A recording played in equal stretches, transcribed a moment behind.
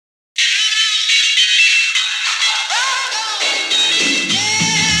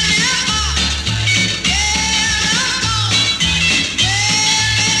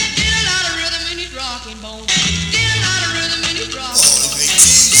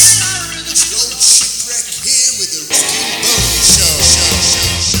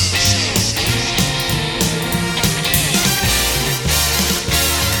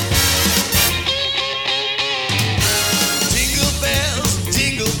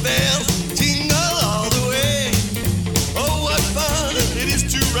bells tingle all the way. Oh, what fun it is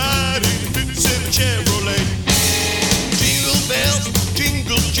to ride in a 57 Chevrolet. Jingle bells,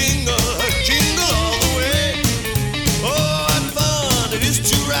 jingle, jingle, jingle all the way. Oh, what fun it is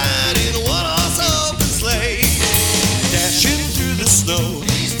to ride in a one-horse open sleigh. Dashing through the snow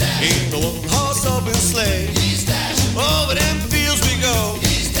in a one-horse open sleigh. Over them fields we go,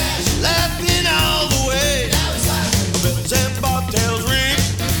 laughing all the way. Bells and bobtails ring,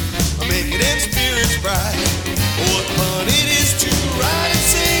 making them spirits bright. What fun it is to ride and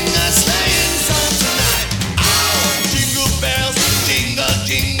sing a sleighing song tonight. Oh, jingle bells, jingle,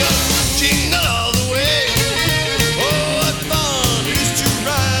 jingle, jingle all the way. Oh, what fun it is to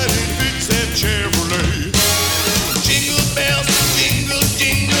ride in a big Sam Chevrolet. Jingle bells, jingle,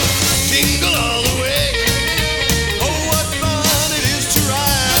 jingle, jingle all the way. Oh, what fun it is to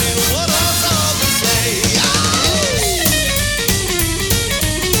ride in a one-horse open sleigh.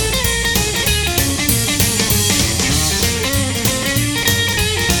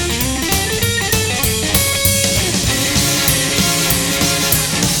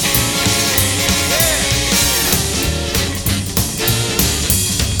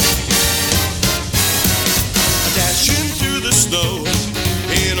 Dashing through the snow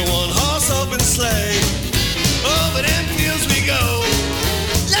in a one-horse open sleigh. Over them fields we go,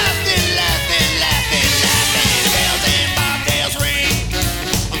 laughing, laughing, laughing, laughing. Bells and bobtails ring,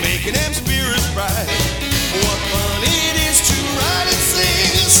 making them spirits bright. What fun it is to ride and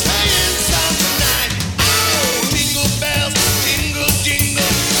sing a sleighing song tonight. Oh, jingle bells, jingle, jingle,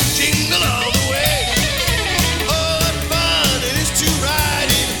 jingle all the way. Oh, what fun it is to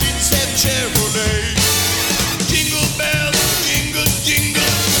ride in a 57 Chevrolet. Jingle bells, jingle, jingle,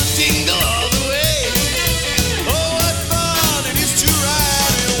 jingle all the way. Oh, what fun it is to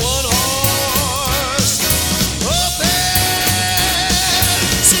ride in a one-horse open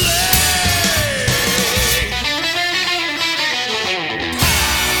sleigh.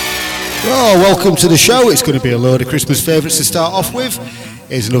 Oh, welcome to the show. It's going to be a load of Christmas favourites to start off with.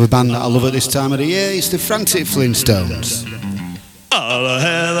 Here's another band that I love at this time of the year. It's the Frantic Flintstones. I'll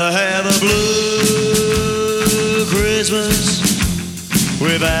have a blue Christmas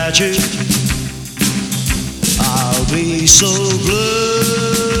without you. I'll be so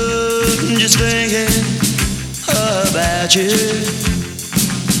blue just thinking about you.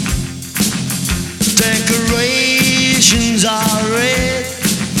 Decorations are red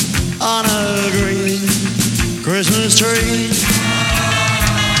on a green Christmas tree.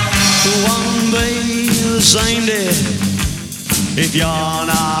 Won't be the same day if you're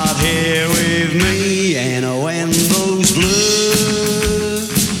not here with me. And when those blue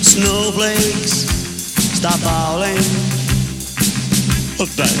snowflakes stop falling,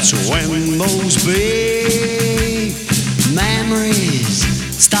 that's when those big memories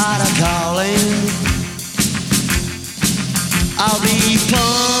start a-calling. I'll be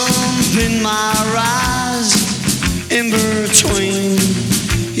pumping my rise in between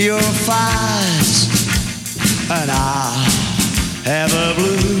your thighs, and I'll have a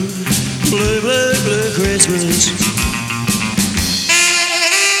blue, blue, blue, blue Christmas.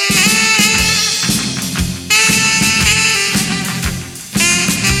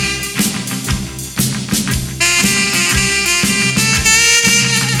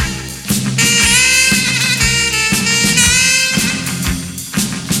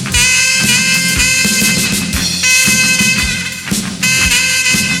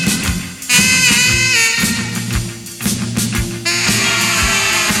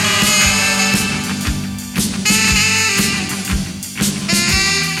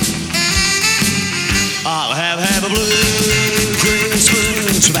 Have a blue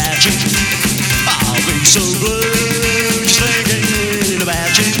Christmas without you. I'll be so blue just thinking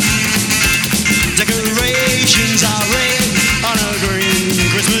about you. Decorations are red on a green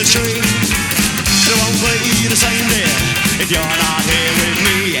Christmas tree. It won't be the same day if you're not here with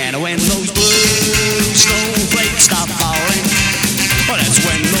me. And when those blue snowflakes stop falling, well, that's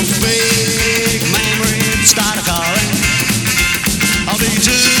when those big memories start calling. I'll be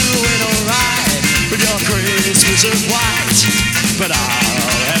doing alright with your Christmas of white, but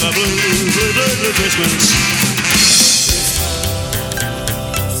I'll have a blue, blue, blue, blue Christmas.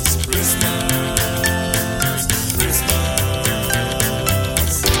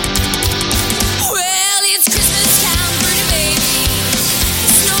 Well, it's Christmas time, pretty baby. The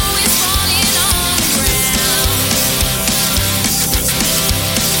snow is falling on the ground.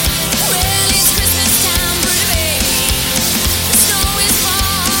 Well, it's Christmas time, pretty baby. The snow is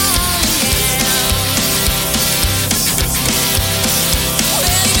falling down.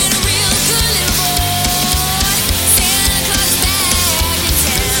 Well, you've been a real good little boy.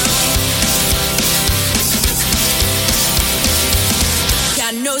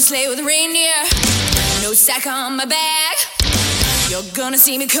 sleigh with reindeer, no sack on my back. You're gonna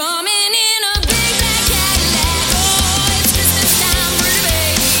see me coming in a big black Cadillac. Oh, it's Christmas time, pretty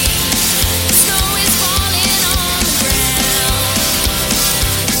baby. The snow is falling on the ground.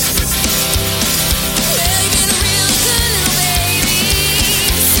 Well, you've been a real good little baby.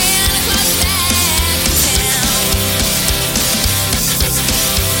 Santa Claus is back in town.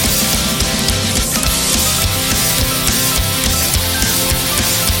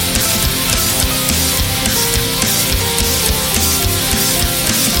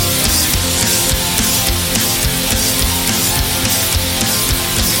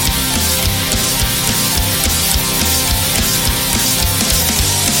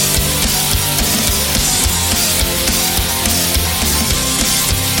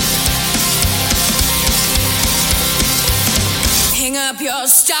 Hang up your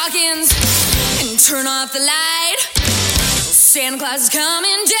stockings and turn off the light. Santa Claus is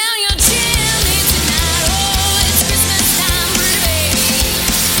coming down your chimney tonight. Oh, it's Christmas time, pretty baby.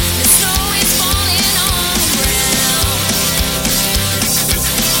 The snow is falling on the ground.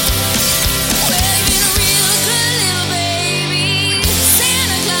 Well, you've been a real good little baby.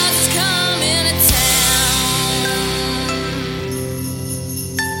 Santa Claus is coming to town.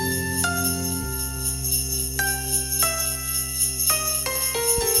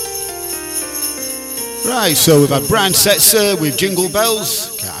 Right, so we've had Brian Setzer with Jingle Bells,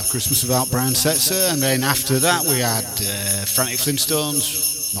 Can't Have Christmas Without Brian Setzer, and then after that we had Frantic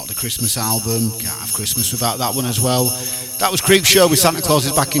Flintstones, Not the Christmas Album, Can't Have Christmas Without that one as well. That was Creep Show with Santa Claus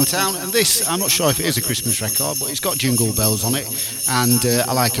is Back in Town, and this, I'm not sure if it is a Christmas record, but it's got Jingle Bells on it, and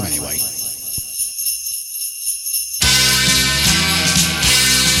I like them anyway.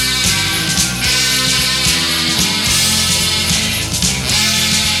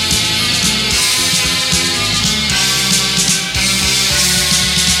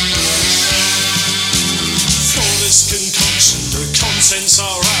 Contents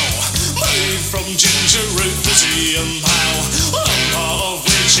are ale, made from ginger root, fizzy and pale. One part of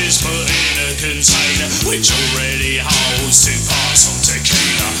which is put in a container, which already holds 2 parts of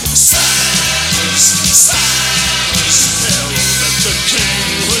tequila. Santa's, they're all that the king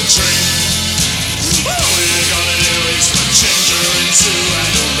would drink. All you gotta do is put ginger into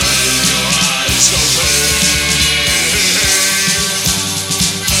and it'll make your eyes go pink.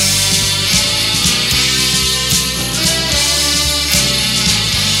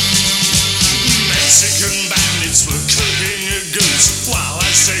 Mexican bandits were cooking a goose while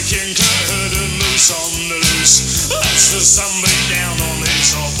Aztecan curd and moose on the loose. That's the sun beat down on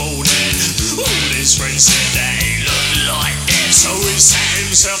his hot bald head. All his friends said that he looked like death, so he sat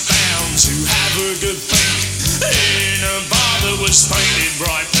himself down to have a good think in a bar that was painted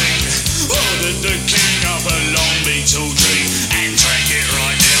bright pink. Ordered the king up a long beetle drink and drank it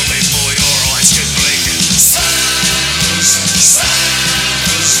right down before your eyes could blink. Santa's,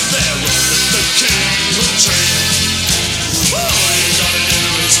 they're all that the king would drink. All you gotta do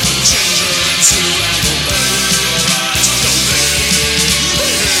is put ginger into and it'll make your eyes go big.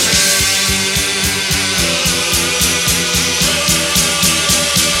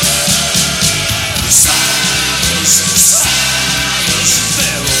 Santa's,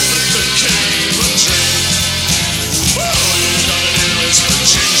 they're all that the king would drink. All you gotta do is put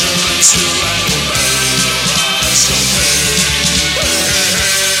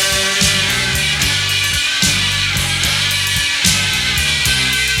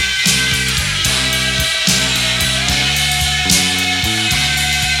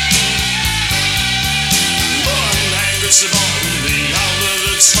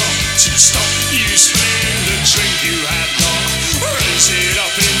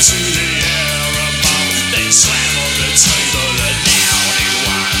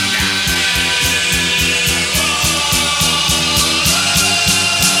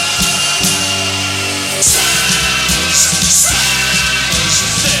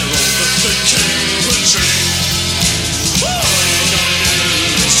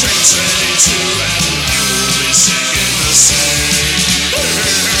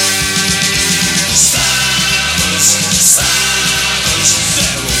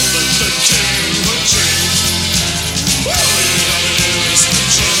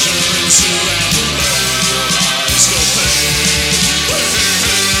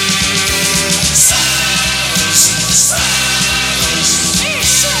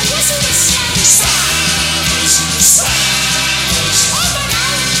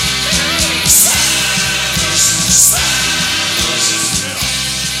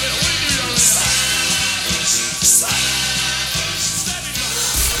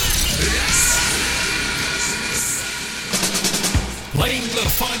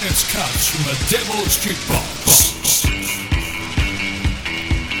Dance cuts from the Devil's Jukebox.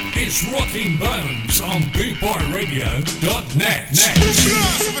 It's Rockin' Bones on BootboyRadio.net.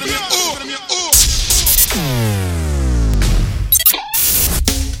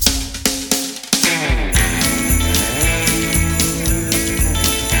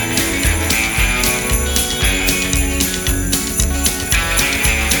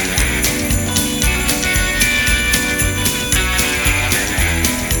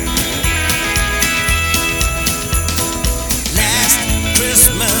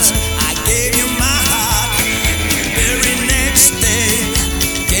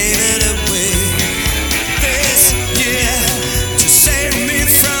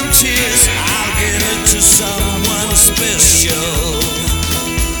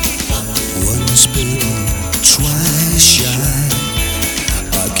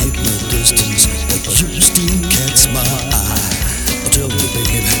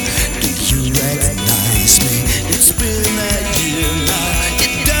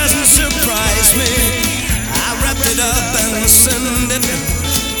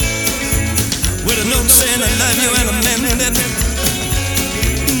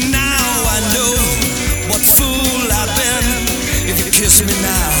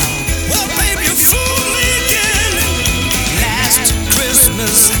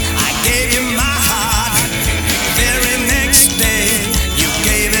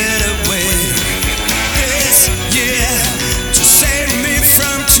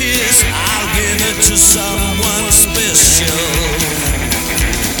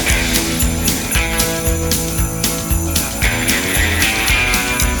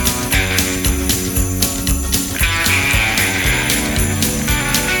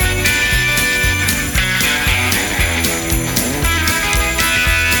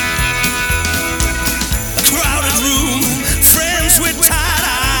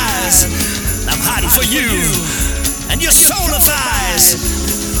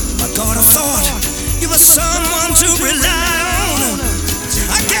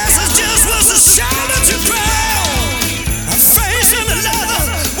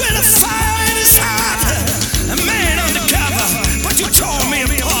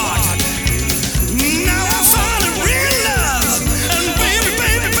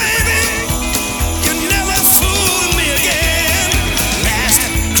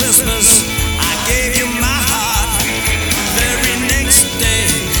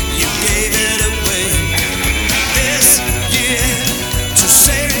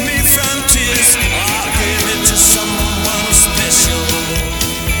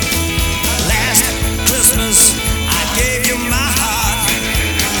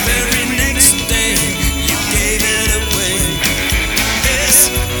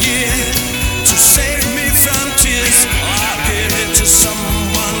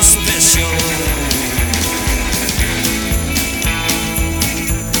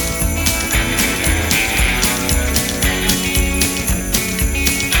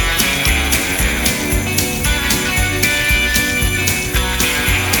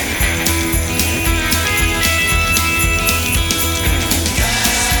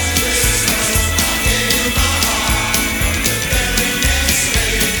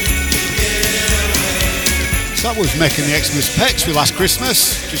 Was making the Xmas Pecs with Last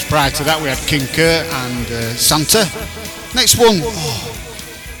Christmas. Just prior to that we had King Kurt and Santa. Next one,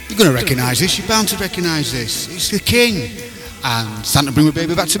 you're going to recognise this, you're bound to recognise this. It's the King and Santa Bring My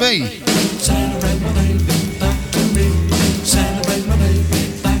Baby Back to Me. Santa bring my baby back to me. Santa bring my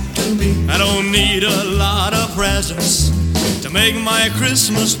baby back to me. I don't need a lot of presents to make my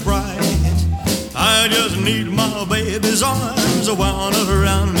Christmas bright. I just need my baby's arms wound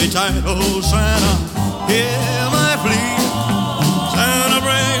around me tight. Oh Santa, hear my plea. Santa,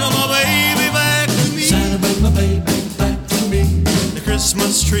 bring my baby back to me. Santa, bring my baby back to me. The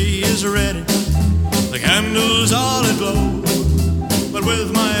Christmas tree is ready, the candles all aglow, but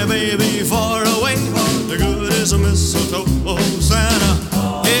with my baby far away, the good is a mistletoe. Oh Santa,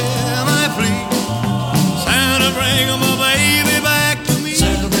 hear my plea. Santa, bring my baby back to me.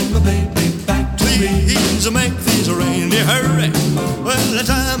 Santa, bring my baby back to me. Please make these reindeer hurry, well the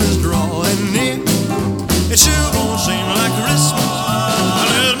time is drawing near. It sure won't seem like Christmas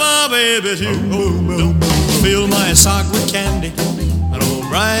unless my baby's here. Oh, fill my sock with candy, an old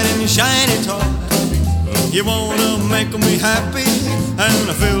bright and shiny toy. You wanna make me happy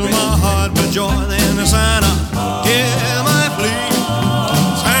and fill my heart with joy. Then Santa, hear my plea.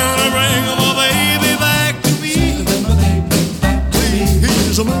 Santa, bring my baby back to me.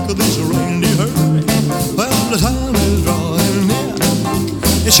 Please make this reindeer hurry, well the time is drawing near.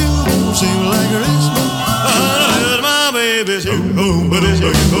 It sure won't seem like Christmas unless my baby's here. Oh,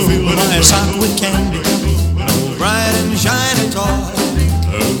 my sock with candy, a bright and shiny toy.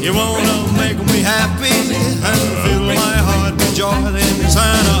 You wanna make me happy and fill my heart with joy. Then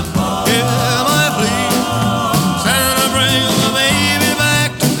Santa, hear my plea. Santa, bring my baby back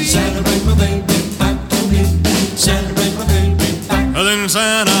to me. Santa, bring my baby back to me. Santa, bring my baby back. Then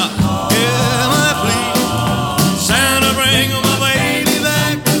Santa, hear my plea. Santa, bring my baby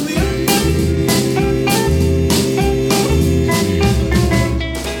back to me.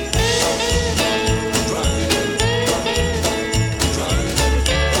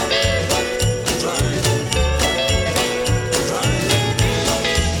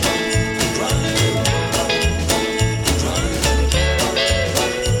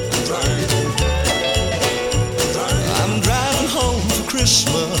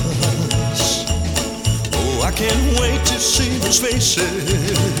 Christmas. Oh, I can't wait to see those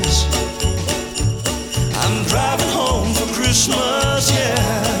faces. I'm driving home for Christmas,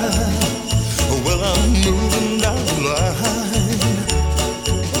 yeah. Well, I'm moving down the line,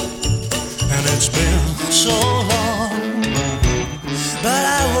 and it's been so long, but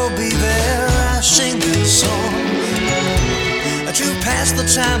I will be there. I sing this song to pass the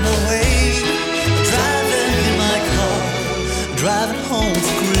time away, driving in my car. Driving home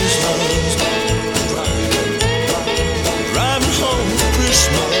for Christmas. Driving home for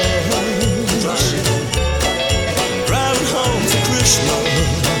Christmas. Driving home for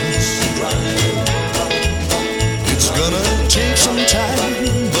Christmas. It's gonna take some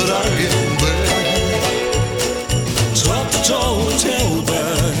time, but I'll get there. Top to toe and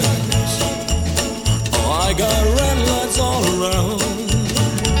tailbags. Oh, I got red lights all around.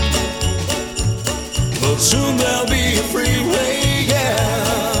 But soon there'll be a freeway, yeah.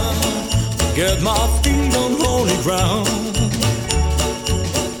 Get my feet on holy ground.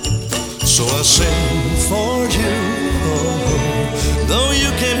 So I sing for you, though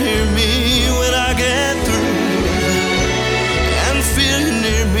you can hear me when I get through, and feel you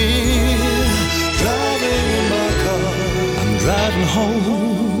near me. Driving in my car, I'm driving home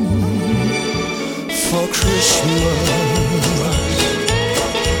for Christmas.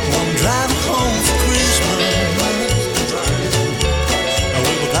 I'm driving home for Christmas,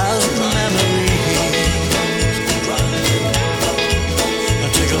 with a thousand memories.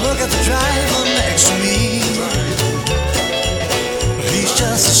 Take a look at the driver next to me. He's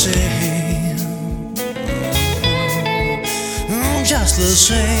just the same, just the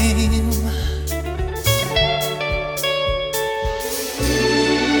same.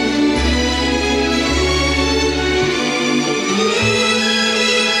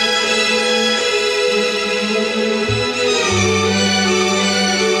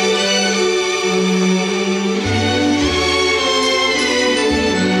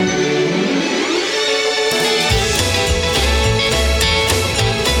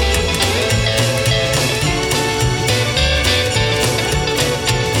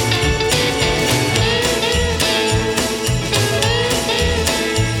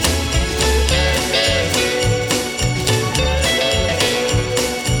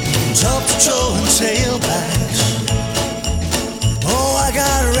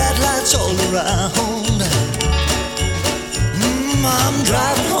 All around. I'm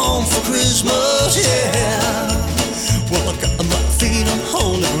driving home for Christmas, yeah. Well, I've got my feet on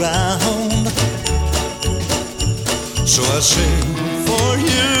holy ground. So I sing for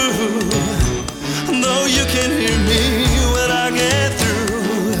you, though you can hear me when I get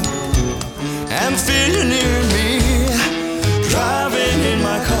through, and feel you near me. Driving in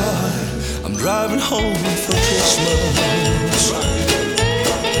my car, I'm driving home for Christmas.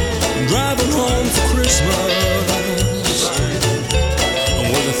 Driving home for Christmas,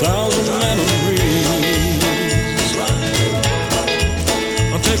 with a thousand memories.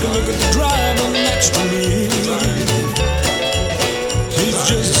 I'll take a look at the driver next to me. He's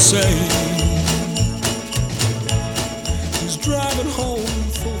just the same. He's driving home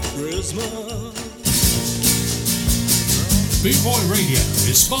for Christmas. Boot Boy Radio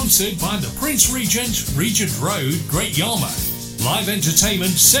is sponsored by the Prince Regent, Regent Road, Great Yarmouth. Live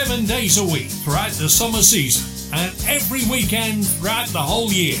entertainment 7 days a week throughout the summer season and every weekend throughout the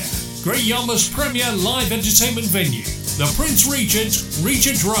whole year. Great Yarmouth's premier live entertainment venue, the Prince Regent,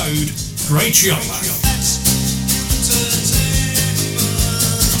 Regent Road, Great Yarmouth.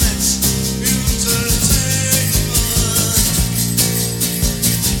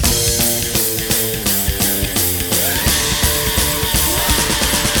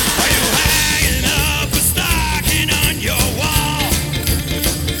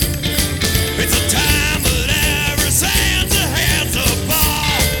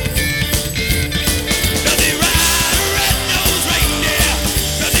 Does he ride a red-nosed reindeer?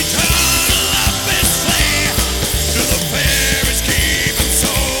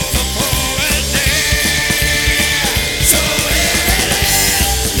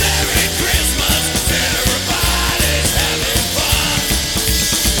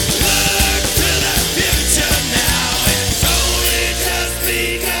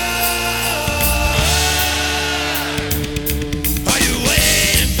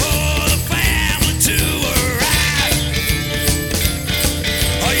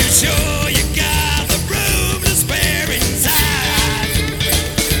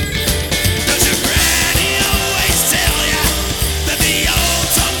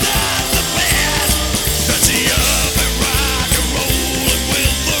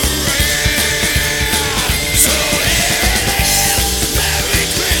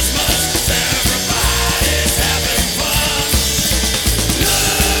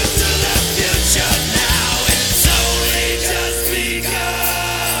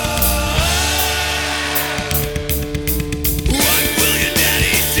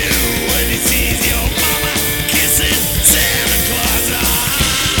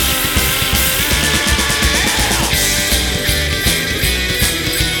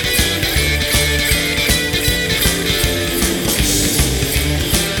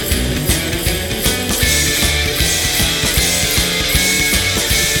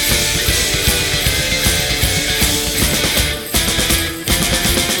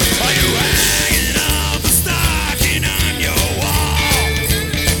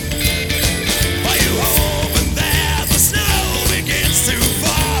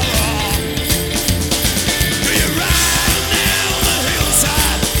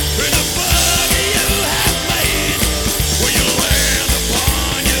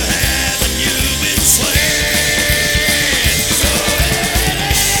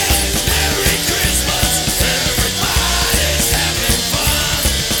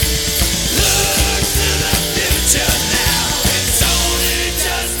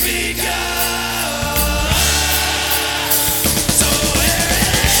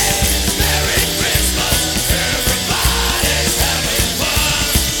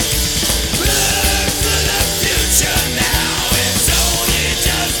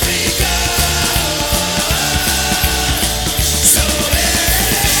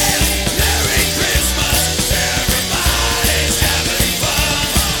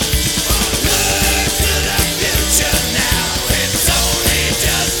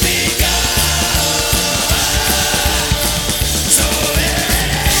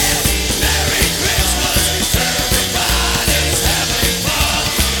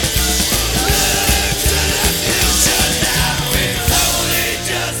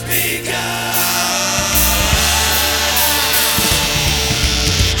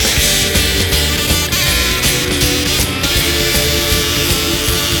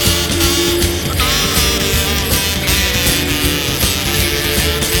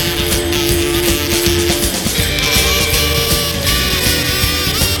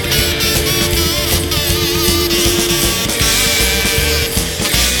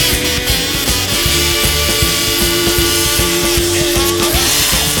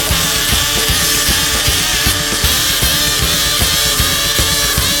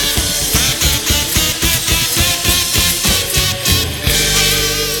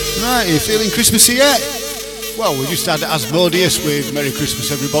 Are you feeling Christmassy yet? Well, we just had Asmodeus with Merry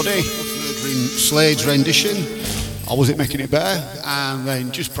Christmas Everybody, murdering Slade's rendition. Or was it making it better? And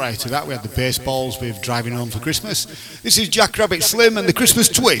then just prior to that we had the Baseballs with Driving Home for Christmas. This is Jackrabbit Slim and the Christmas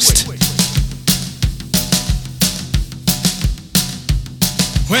Twist.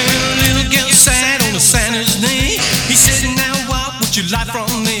 Well, a little girl sat on Santa's knee. He said, now what would you like from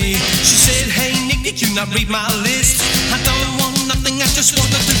me? She said, hey Nick, did you not read my list? I don't want nothing, I just want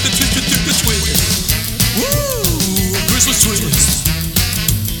to do the twist. Woo, a Christmas twist.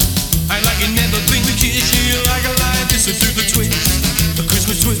 I like it, never been kissed you like a lion. This is do the twist, a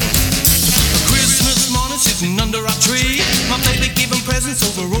Christmas twist. A Christmas morning sitting under our tree. My baby giving presents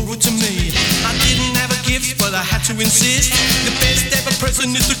over to me. I didn't have a gift, but I had to insist. The best ever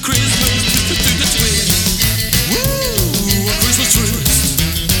present is the Christmas. Do the twist. Woo, a Christmas twist.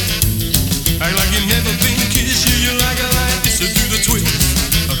 I like it, never been kissed you like a lion. This is do the twist,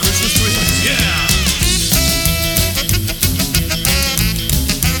 a Christmas twist. Yeah.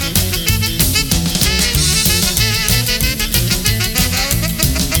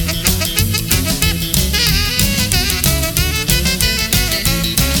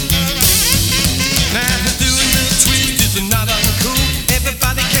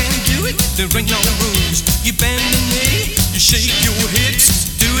 There ain't no rules. You bend the knee, you shake your hips.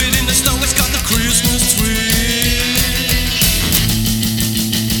 Do it in the snow, it's got the Christmas twist.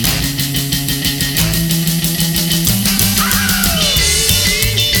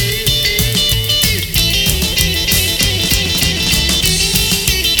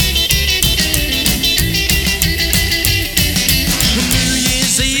 New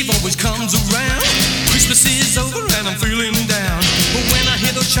Year's Eve always comes around. Christmas is over and I'm feeling down. But when I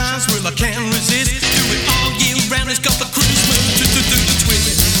hear those chimes, well, I can't resist. Do it all year round, it's got the Christmas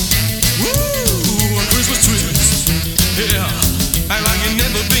twist. Woo, a Christmas twist. Yeah, I like it,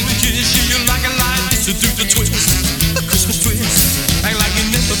 never been kissed. You like a lie, it's a do the twist. A Christmas twist. I like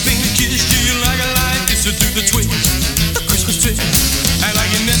it, never been kissed. You like a lie, it's a do the twist. A Christmas twist. I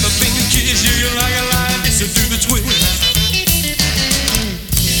like it, never been kissed. You like a lie, it's a do the twist.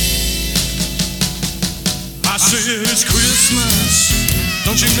 I said it's Christmas.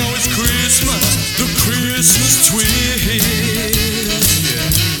 Don't you know it's Christmas? The Christmas twist. Yeah.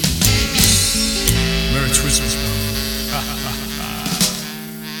 Merry Christmas, bro.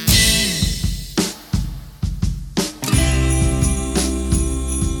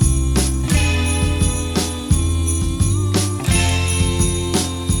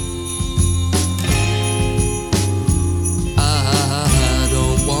 I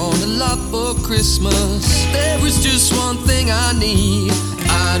don't want a lot for Christmas. There is just one thing I need.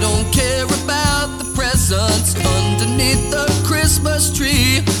 I don't care about the presents underneath the Christmas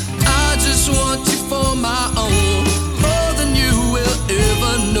tree. I just want you for my own, more than you will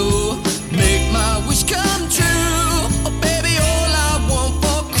ever know. Make my wish come true. Oh baby, all I want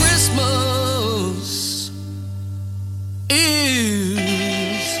for Christmas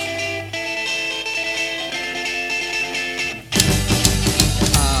is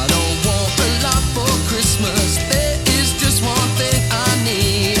I don't want a lot for Christmas. There is just one thing I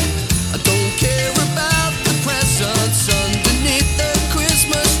need. I don't care about the presents underneath the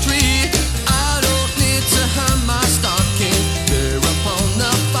Christmas tree. I don't need to hang my stocking there upon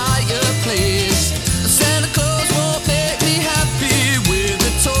the fireplace. Santa Claus won't make me happy with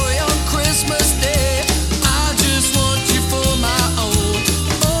a toy on Christmas Day. I just want you for my own,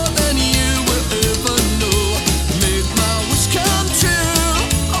 more than you will ever know. Make my wish come true.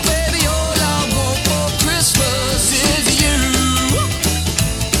 Oh baby, all I want for Christmas is you.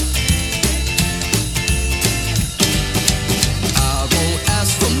 I won't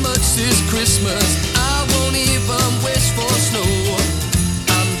ask for much this Christmas. I won't even wish for snow.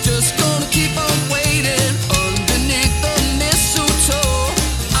 I'm just gonna keep on waiting underneath the mistletoe.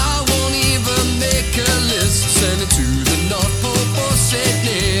 I won't even make a list, send it to the North Pole for Saint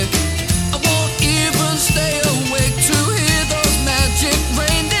Nick. I won't even stay awake to hear those magic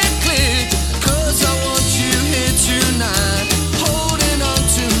reindeer click. 'Cause I want you here tonight, holding on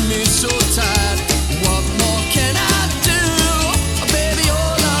to me so tight. What more can I do? Baby,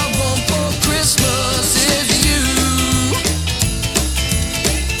 all I want for Christmas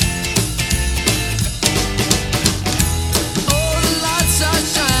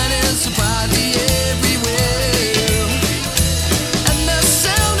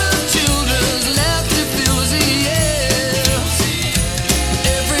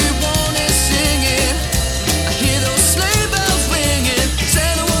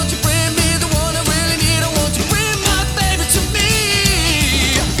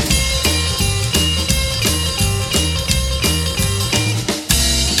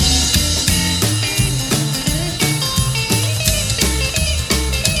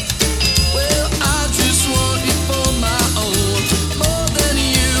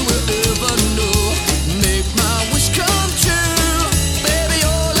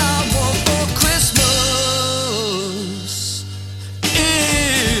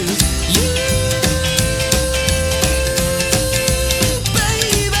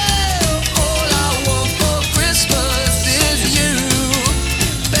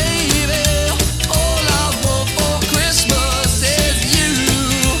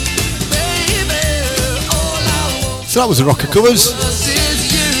So that was the Rockin covers.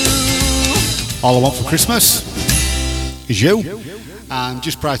 All I Want for Christmas Is You. And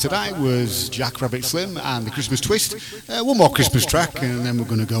just prior to that was Jack Rabbit Slim and the Christmas Twist. One more Christmas track, and then we're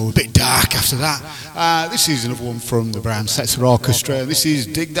going to go a bit dark after that. This is another one from the Brown Setzer Orchestra. This is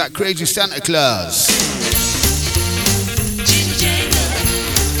Dig That Crazy Santa Claus.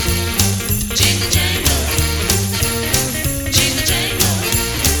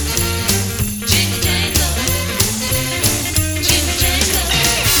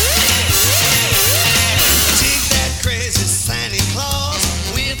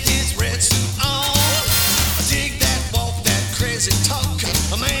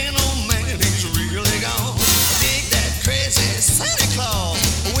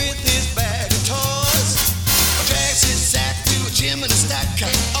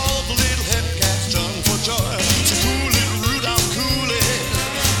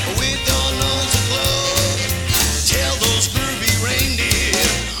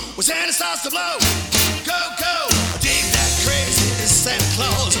 Starts to blow, go, go, dig that crazy Santa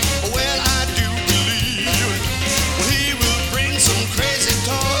Claus. Well, I do believe well, he will bring some crazy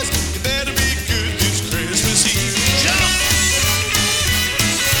toys. You better be good this Christmas Eve. Jump!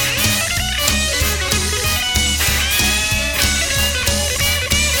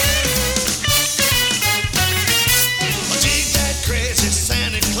 Dig that crazy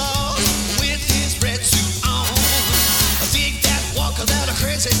Santa Claus with his red suit on. Dig that walker, that a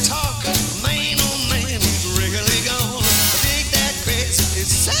crazy talk.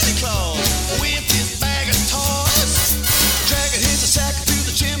 Santa Claus with his bag of toys, dragging his sack through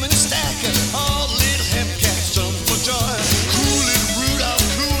the chimney stack. All the little hepcats jump for joy. Cool it, Rudolph,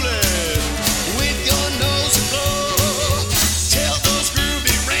 cool it, with your nose aglow. Tell those groovy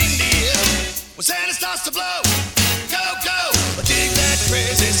reindeer when Santa starts to blow, go, go, dig that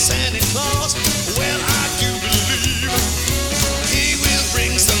crazy Santa Claus. Well, I do believe he will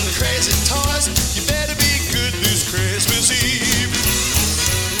bring some crazy toys. You better be good this Christmas Eve.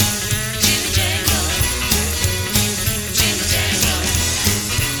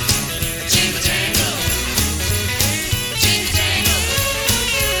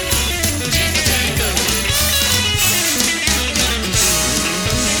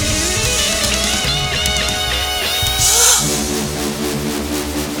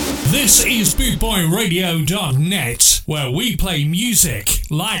 This is bootboyradio.net, where we play music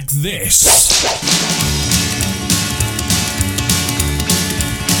like this.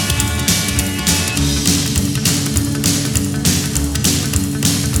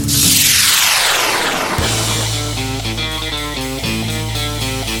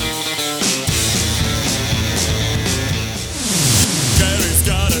 Gary's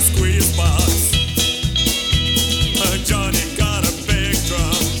got a squeeze box. Johnny got a big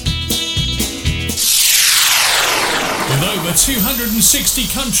drum. With over 260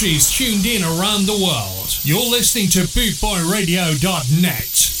 countries tuned in around the world, you're listening to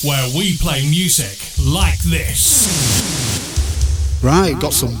bootboyradio.net, where we play music like this. Right,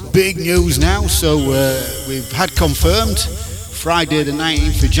 got some big news now. So we've had confirmed Friday the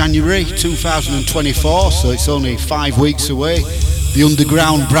 19th of January 2024, so it's only 5 weeks away. The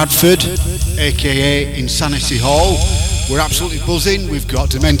Underground Bradford, aka Insanity Hall. We're absolutely buzzing. We've got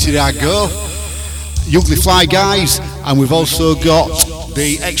Demented Go, Ugly Fly Guys, and we've also got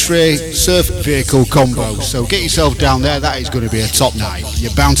the X-Ray Surf Vehicle combo. So get yourself down there, that is going to be a top night.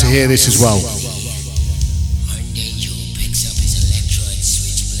 You're bound to hear this as well.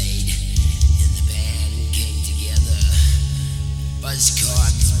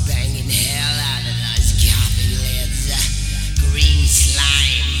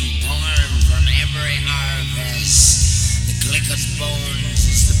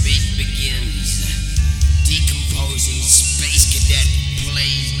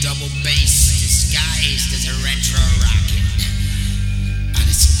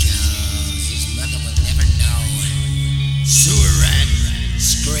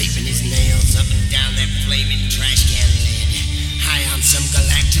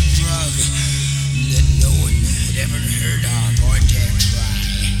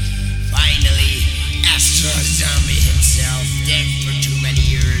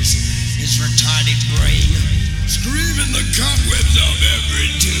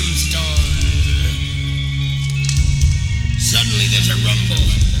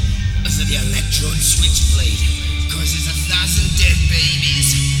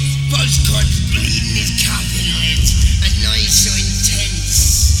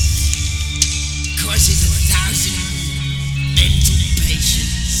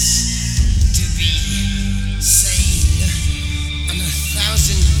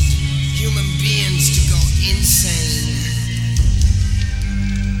 Human beings to go insane.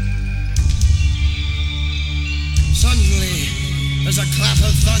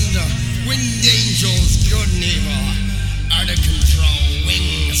 wind angels, good and evil, out of control,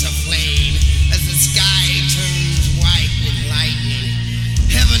 wings aflame, as the sky turns white with lightning.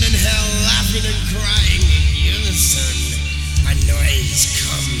 Heaven and hell laughing and crying in unison. A noise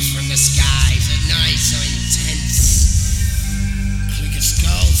comes from the skies, a noise so intense. Click of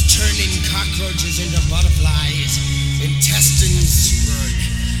skulls turning cockroaches into butterflies, intestines spurt,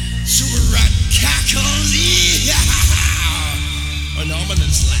 sewer rat cackles, an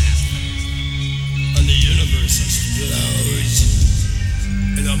ominous laugh, and the universe explodes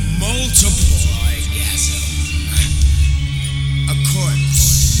in a multiple orgasm. A corpse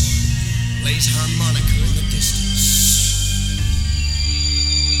plays harmonica in the distance.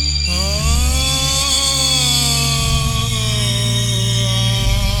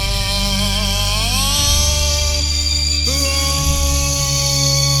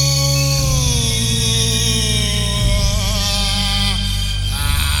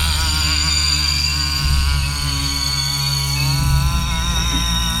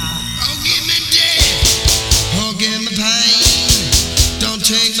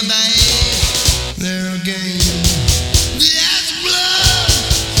 Take me back there again. There's blood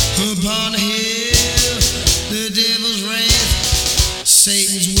upon the hill, the devil's wrath,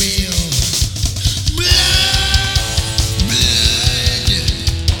 Satan's will. Blood, blood,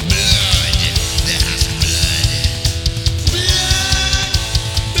 blood, there's blood. Blood,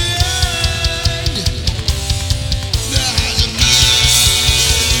 blood, there's blood.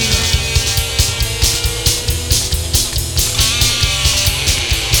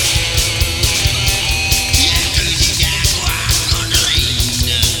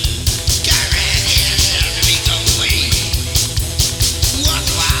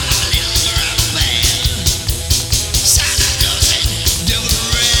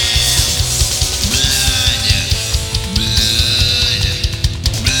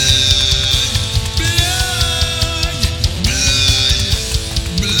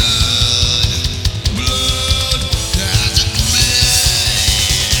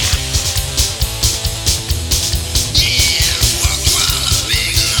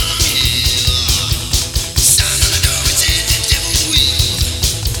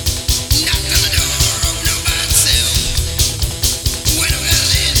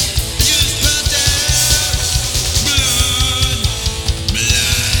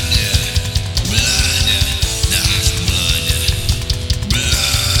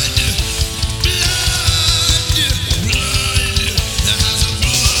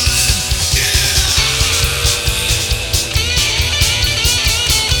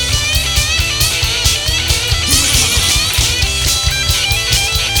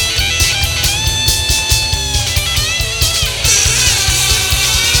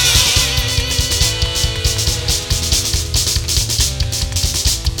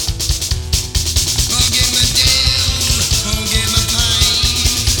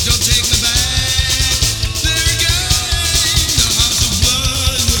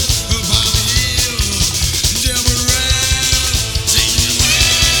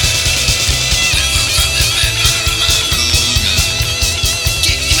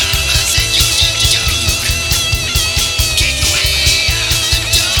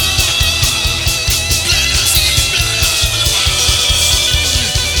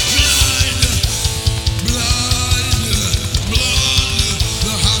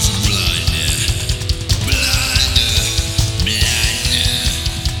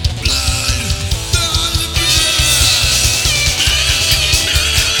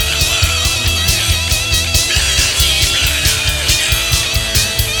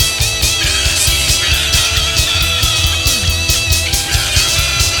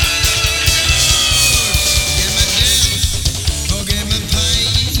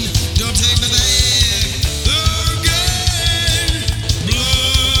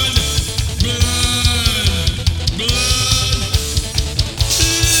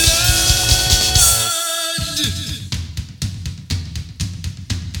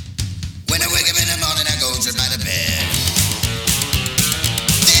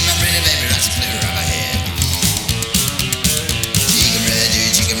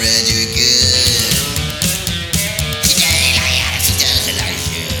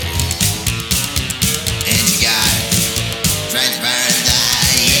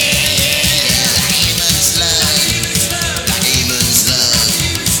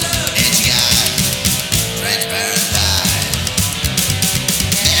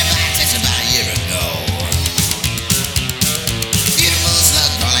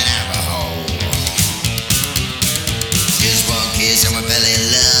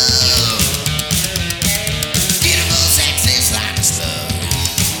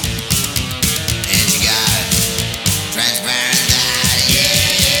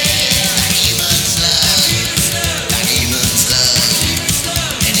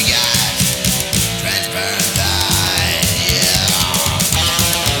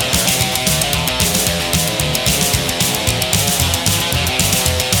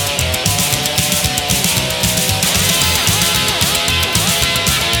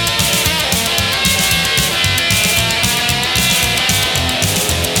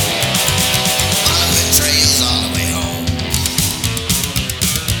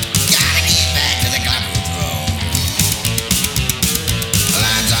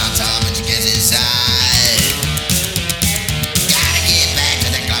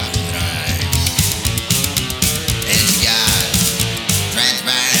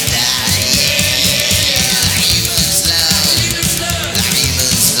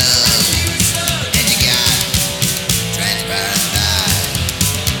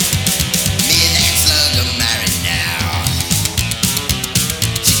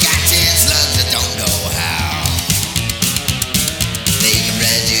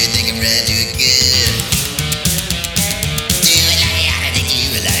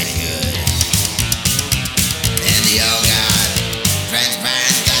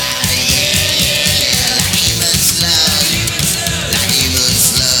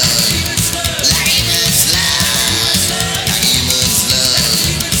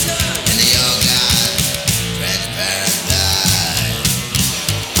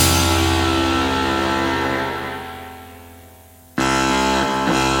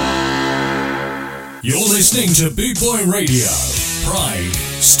 You're listening to Boot Boy Radio. Pride,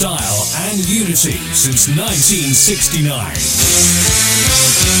 style and unity since 1969.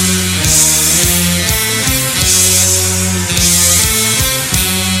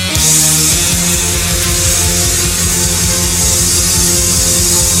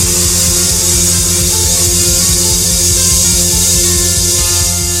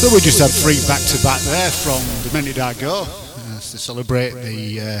 So we just had 3 back-to-back there from The Minute I Go to celebrate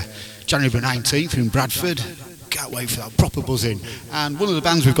the January the 19th in Bradford. Can't wait for that proper buzzing. And one of the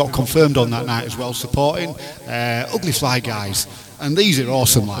bands we've got confirmed on that night as well supporting, Ugly Fly Guys. And these are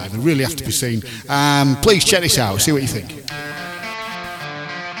awesome live, they really have to be seen. Please check this out, see what you think.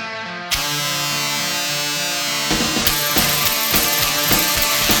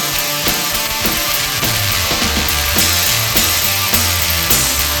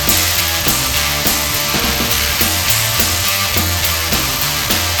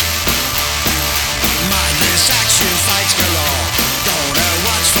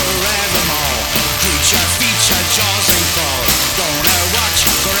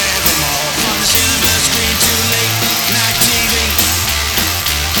 Forevermore, from the cinema screen to late night TV.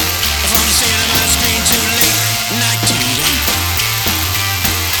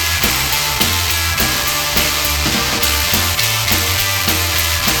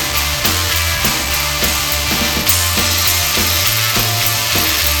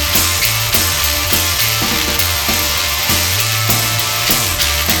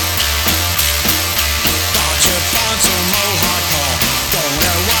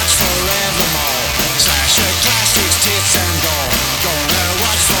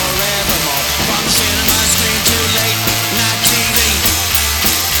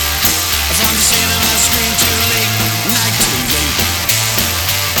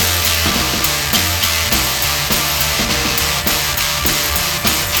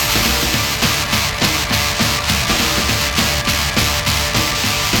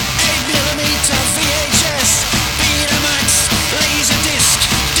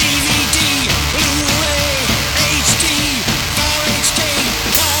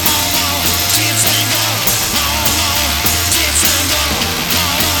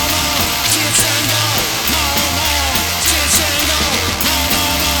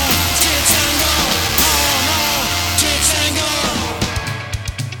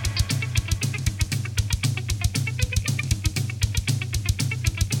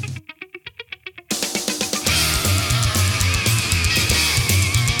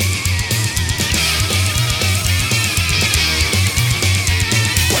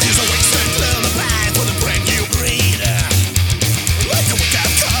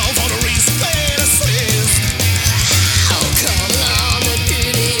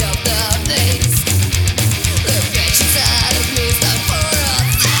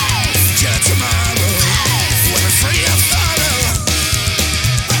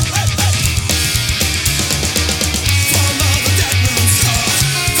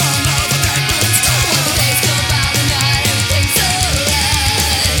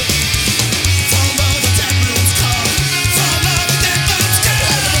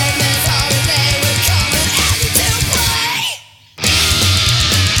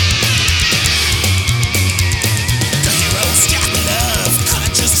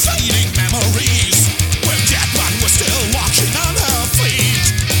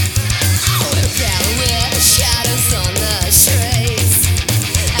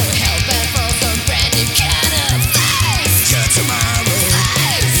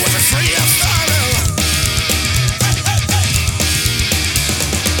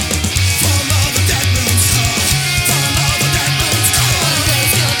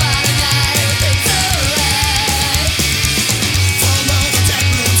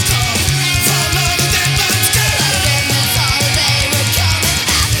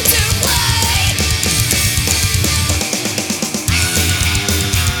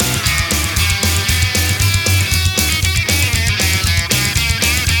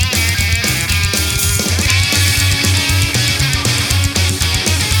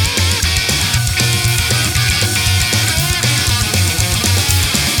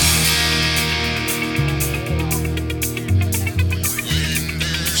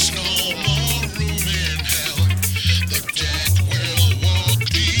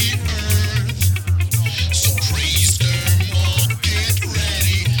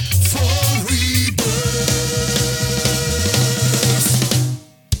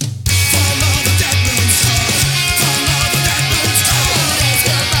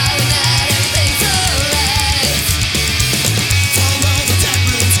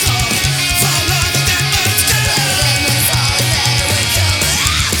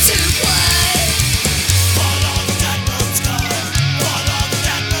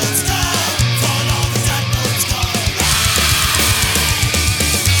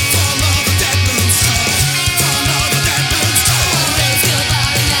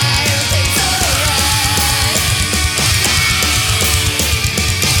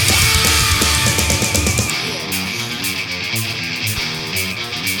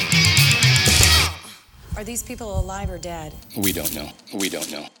 people alive or dead? We don't know. We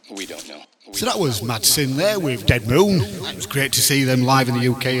don't know. We don't know. So that was Mad Sin there with Dead Moon. It was great to see them live in the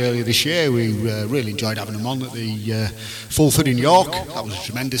UK earlier this year. We really enjoyed having them on at the Fulford in York. That was a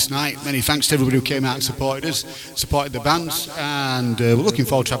tremendous night. Many thanks to everybody who came out and supported us, supported the bands, and we're looking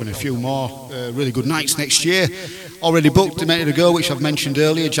forward to having a few more really good nights next year. Already booked a minute ago, which I've mentioned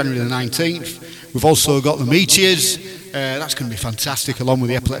earlier, January the 19th. We've also got the Meteors. That's going to be fantastic, along with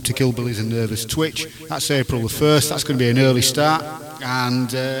the Epileptic Hillbillies and Nervous Twitch. That's April the 1st. That's going to be an early start. And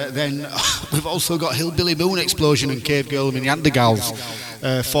then we've also got Hillbilly Moon Explosion and Cave Girl and the Neandergals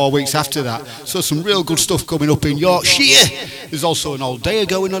 4 weeks after that. So some real good stuff coming up in Yorkshire. There's also an all-dayer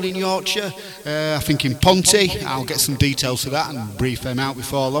going on in Yorkshire. I think in Ponty. I'll get some details for that and brief them out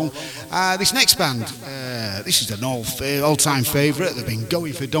before long. This next band, this is an all-time favourite. They've been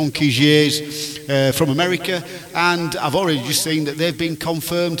going for donkey's years from America. And I've already just seen that they've been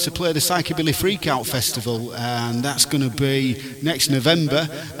confirmed to play the Psychobilly Freakout Festival. And that's going to be next November.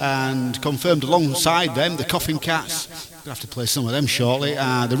 And confirmed alongside them, the Coffin Cats. We'll have to play some of them shortly.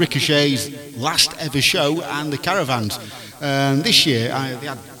 The Ricochet's last ever show and the Caravans. This year, they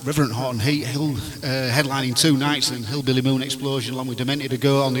had Reverend Horton Heat Hill headlining 2 nights and Hillbilly Moon Explosion along with Demented to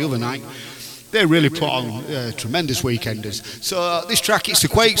go on the other night. They really put on tremendous weekenders. So this track, it's the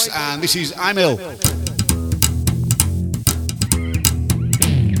Quakes, and this is I'm Ill.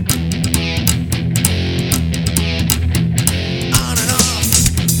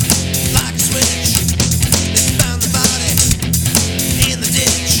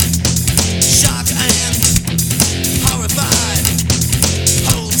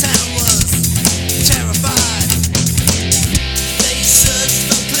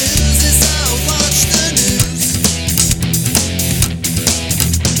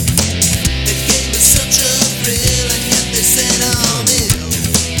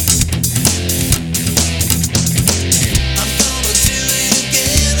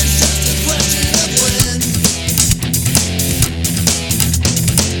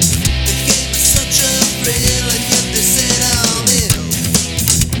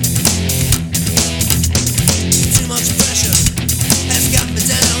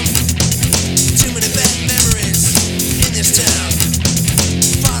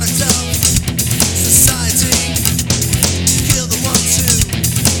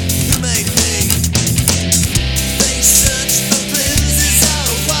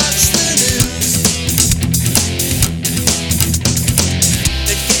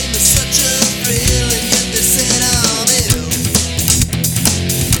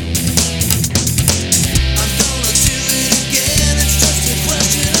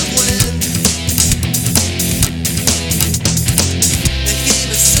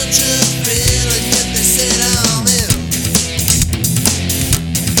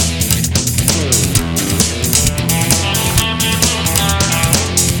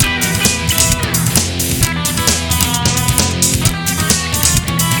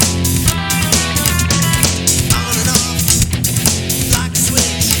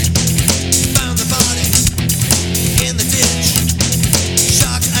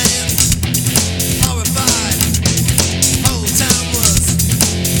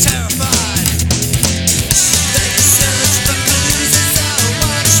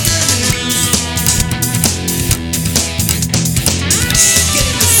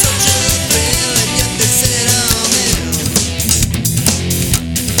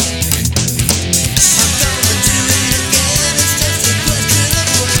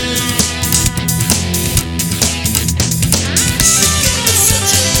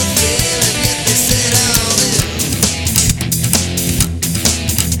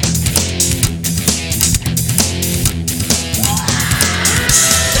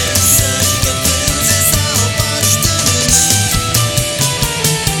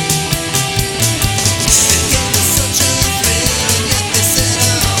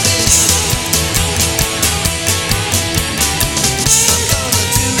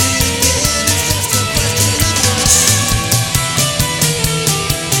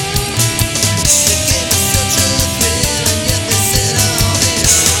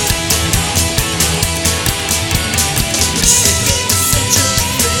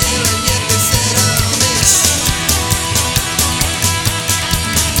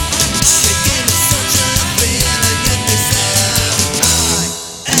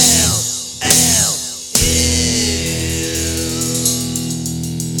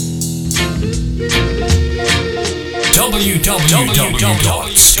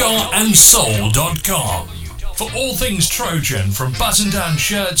 www.scarandsoul.com for all things Trojan, from button-down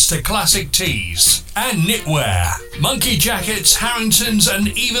shirts to classic tees and knitwear, monkey jackets, Harringtons and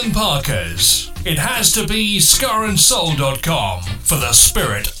even Parkers. it has to be scarandsoul.com for the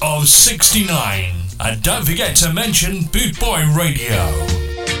spirit of 69. And don't forget to mention Boot Boy Radio.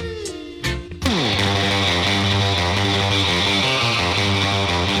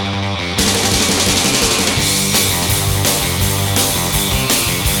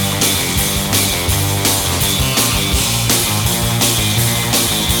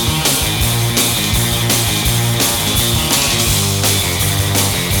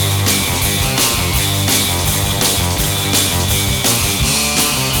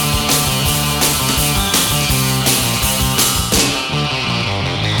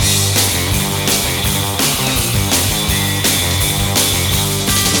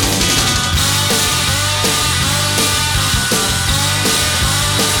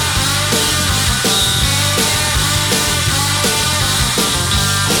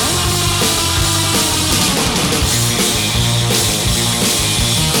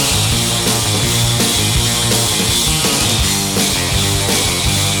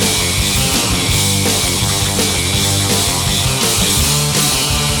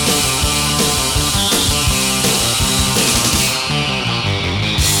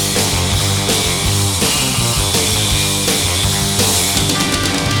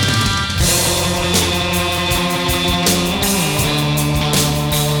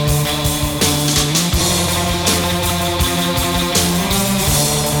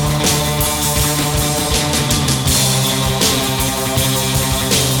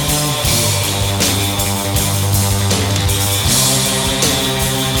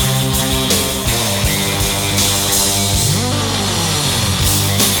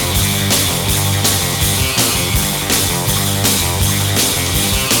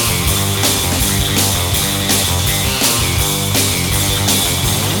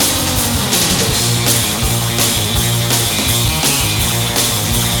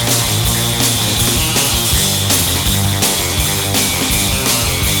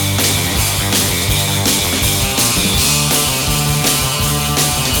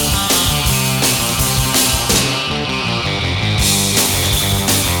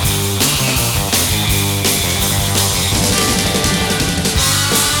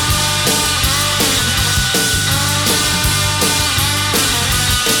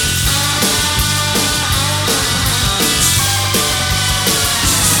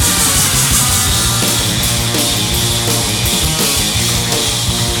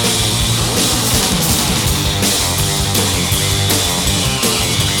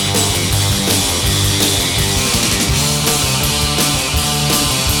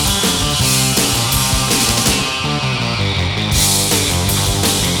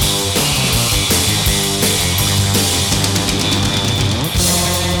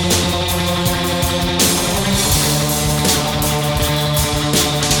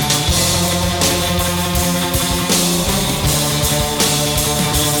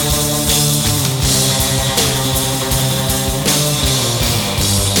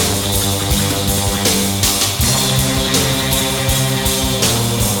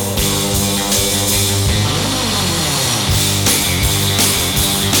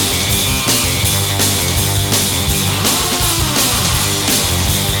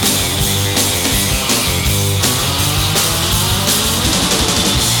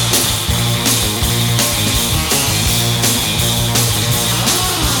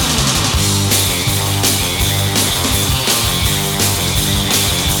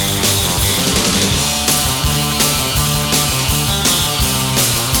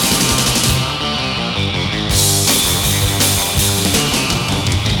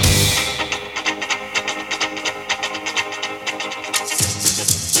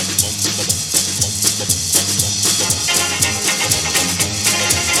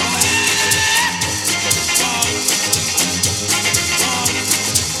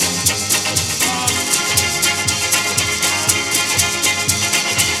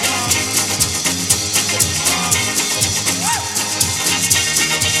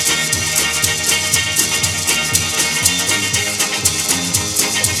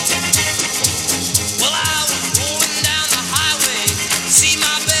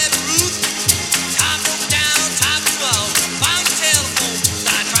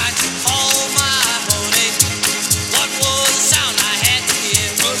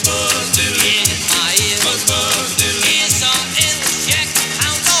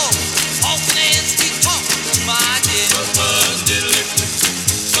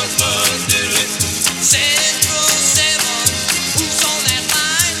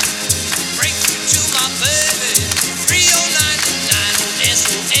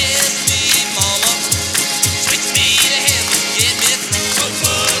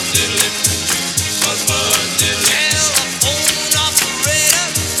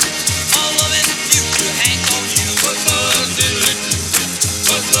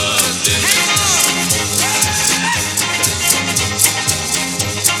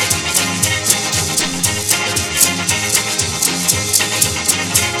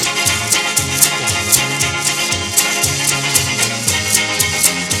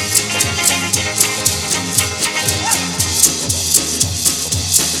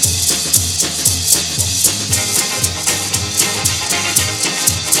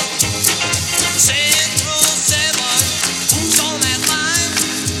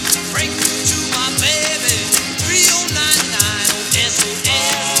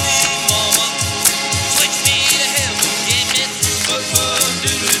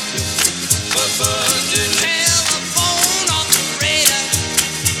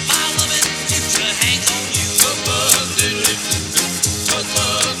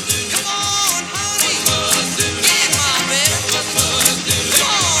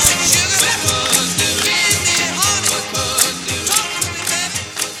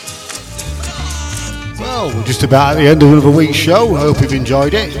 we're just about at the end of another week's show. I hope you've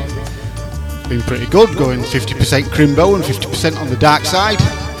enjoyed it. Been pretty good, going 50% Crimbo and 50% on the dark side.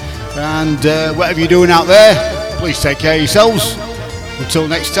 And whatever you're doing out there, please take care of yourselves. Until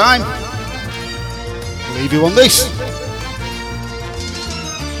next time, I'll leave you on this.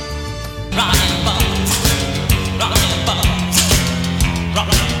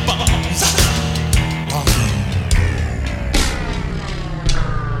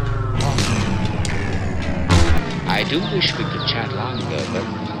 I do wish we could chat longer, but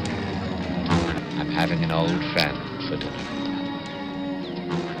I'm having an old friend for dinner.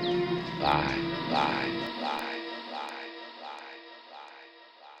 Bye, bye.